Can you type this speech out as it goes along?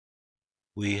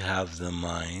We have the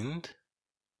mind,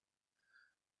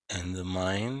 and the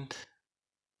mind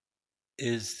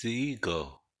is the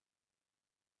ego,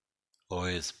 or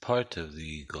is part of the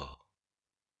ego.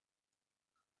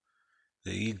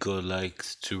 The ego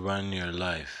likes to run your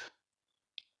life.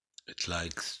 It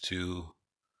likes to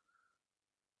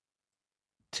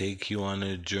take you on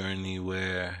a journey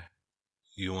where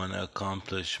you want to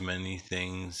accomplish many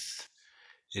things.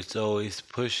 It's always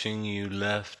pushing you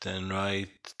left and right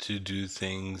to do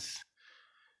things,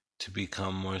 to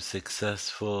become more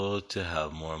successful, to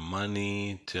have more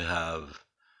money, to have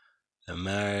a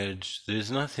marriage. There's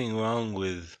nothing wrong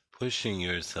with pushing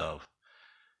yourself,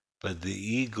 but the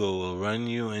ego will run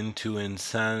you into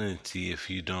insanity if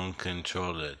you don't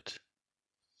control it.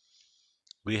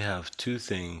 We have two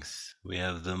things. We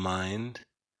have the mind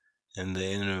and the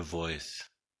inner voice.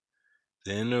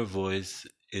 The inner voice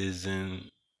is in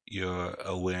your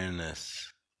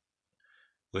awareness.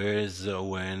 Where is the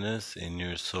awareness? In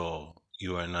your soul.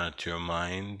 You are not your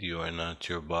mind, you are not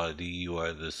your body, you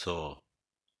are the soul.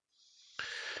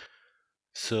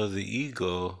 So the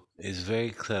ego is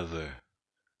very clever,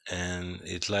 and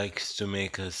it likes to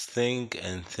make us think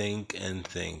and think and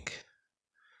think.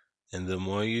 And the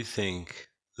more you think,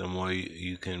 the more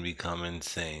you can become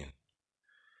insane.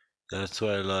 That's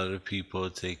why a lot of people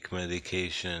take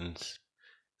medications,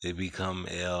 they become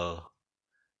ill,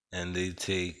 and they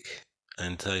take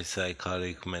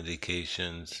antipsychotic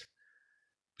medications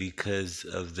because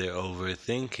of their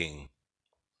overthinking.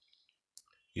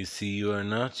 You see, you are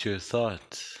not your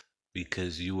thoughts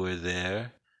because you were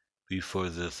there before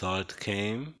the thought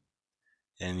came,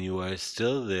 and you are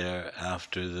still there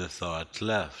after the thought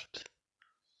left.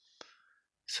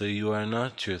 So you are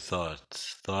not your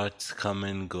thoughts. Thoughts come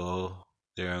and go,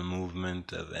 they're a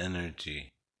movement of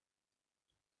energy.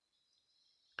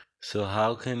 So,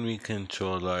 how can we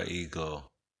control our ego?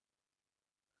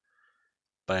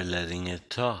 By letting it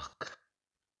talk.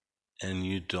 And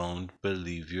you don't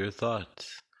believe your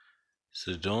thoughts.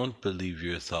 So, don't believe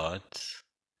your thoughts,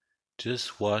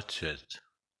 just watch it.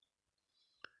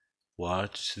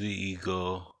 Watch the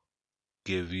ego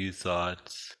give you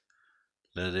thoughts.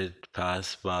 Let it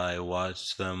pass by.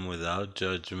 Watch them without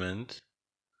judgment.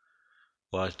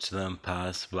 Watch them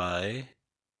pass by.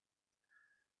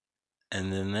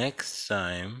 And the next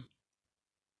time,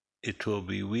 it will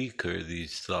be weaker,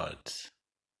 these thoughts.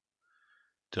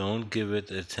 Don't give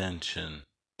it attention.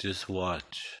 Just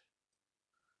watch.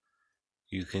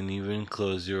 You can even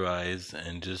close your eyes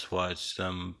and just watch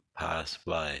them pass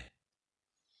by.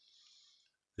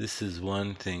 This is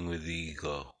one thing with the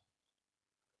ego.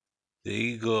 The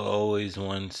ego always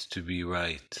wants to be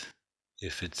right.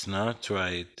 If it's not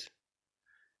right,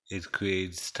 it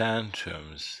creates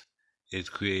tantrums,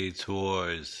 it creates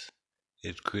wars,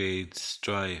 it creates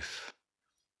strife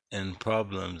and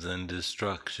problems and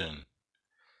destruction.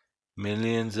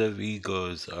 Millions of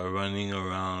egos are running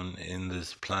around in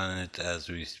this planet as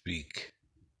we speak.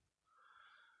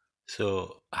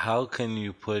 So, how can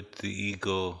you put the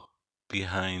ego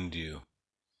behind you?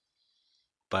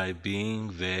 By being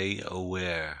very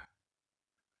aware.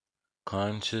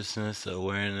 Consciousness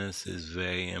awareness is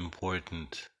very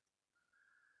important.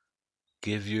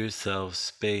 Give yourself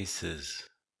spaces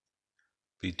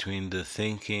between the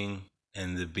thinking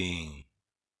and the being.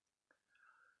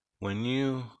 When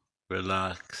you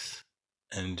relax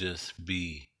and just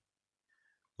be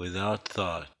without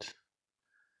thought,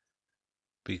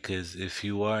 because if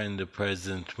you are in the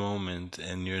present moment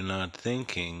and you're not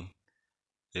thinking,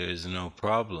 there is no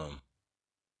problem.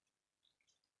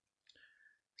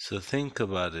 So think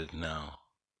about it now.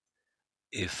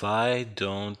 If I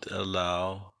don't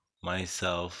allow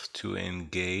myself to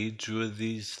engage with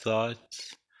these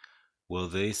thoughts, will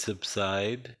they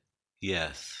subside?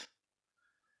 Yes,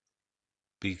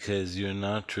 because you're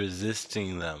not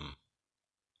resisting them.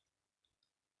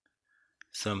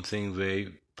 Something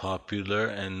very popular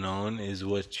and known is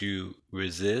what you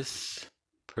resist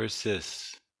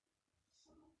persists.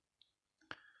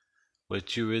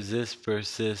 What you resist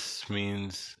persists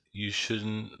means you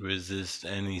shouldn't resist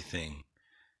anything.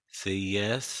 Say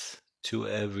yes to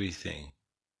everything.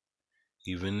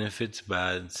 Even if it's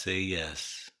bad, say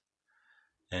yes.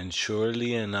 And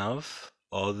surely enough,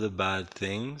 all the bad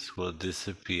things will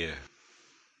disappear.